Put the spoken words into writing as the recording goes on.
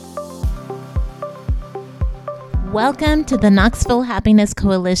Welcome to the Knoxville Happiness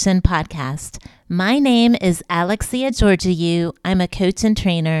Coalition podcast. My name is Alexia Georgiou. I'm a coach and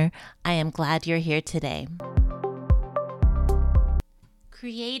trainer. I am glad you're here today.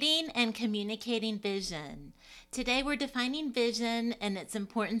 Creating and communicating vision. Today we're defining vision and its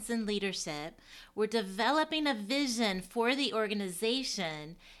importance in leadership. We're developing a vision for the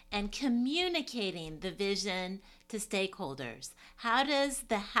organization and communicating the vision to stakeholders. How does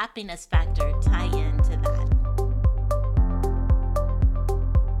the happiness factor tie into that?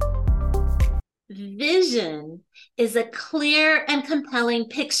 Vision is a clear and compelling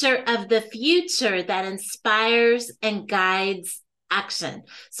picture of the future that inspires and guides action.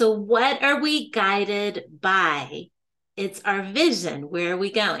 So what are we guided by? It's our vision. Where are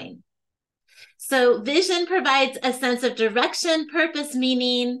we going? So vision provides a sense of direction, purpose,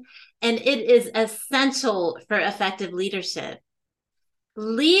 meaning, and it is essential for effective leadership.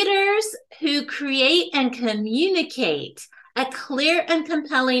 Leaders who create and communicate a clear and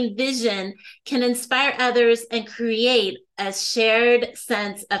compelling vision can inspire others and create a shared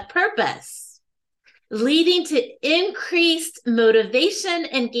sense of purpose, leading to increased motivation,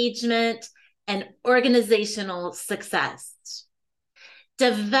 engagement, and organizational success.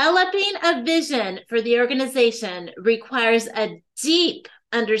 Developing a vision for the organization requires a deep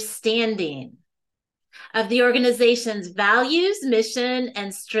understanding of the organization's values, mission,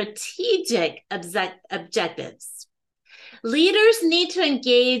 and strategic objectives. Leaders need to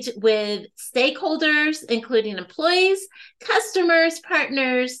engage with stakeholders, including employees, customers,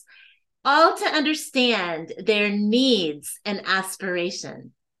 partners, all to understand their needs and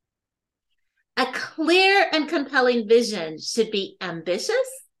aspirations. A clear and compelling vision should be ambitious,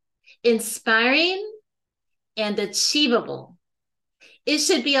 inspiring, and achievable. It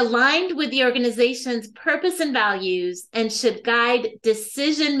should be aligned with the organization's purpose and values and should guide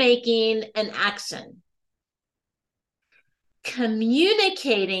decision-making and action.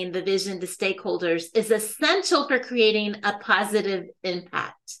 Communicating the vision to stakeholders is essential for creating a positive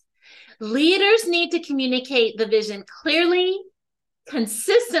impact. Leaders need to communicate the vision clearly,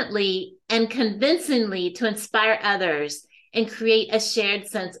 consistently, and convincingly to inspire others and create a shared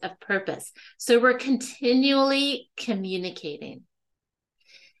sense of purpose. So we're continually communicating.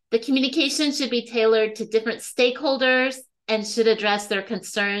 The communication should be tailored to different stakeholders and should address their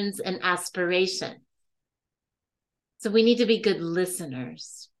concerns and aspirations. So we need to be good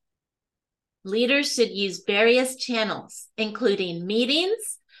listeners. Leaders should use various channels, including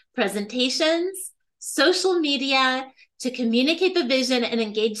meetings, presentations, social media, to communicate the vision and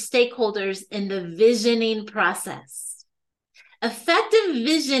engage stakeholders in the visioning process. Effective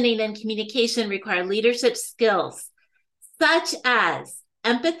visioning and communication require leadership skills such as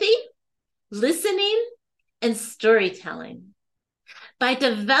empathy, listening, and storytelling. By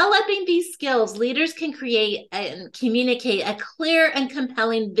developing these skills, leaders can create and communicate a clear and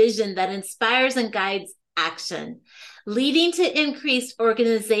compelling vision that inspires and guides action, leading to increased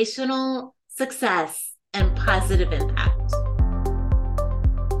organizational success and positive impact.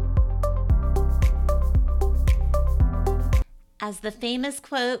 As the famous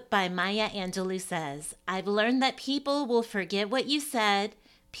quote by Maya Angelou says, "I've learned that people will forget what you said,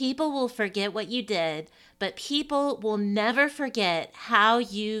 people will forget what you did, but people will never forget how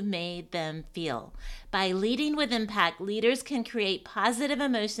you made them feel." By leading with impact, leaders can create positive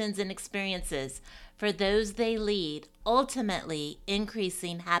emotions and experiences for those they lead, ultimately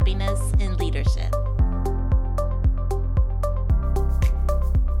increasing happiness in leadership.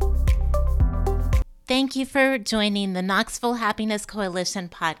 Thank you for joining the Knoxville Happiness Coalition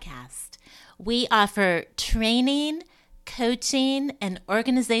podcast. We offer training, coaching, and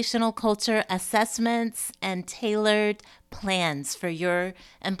organizational culture assessments and tailored plans for your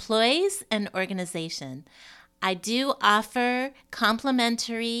employees and organization. I do offer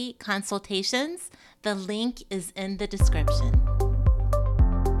complimentary consultations. The link is in the description.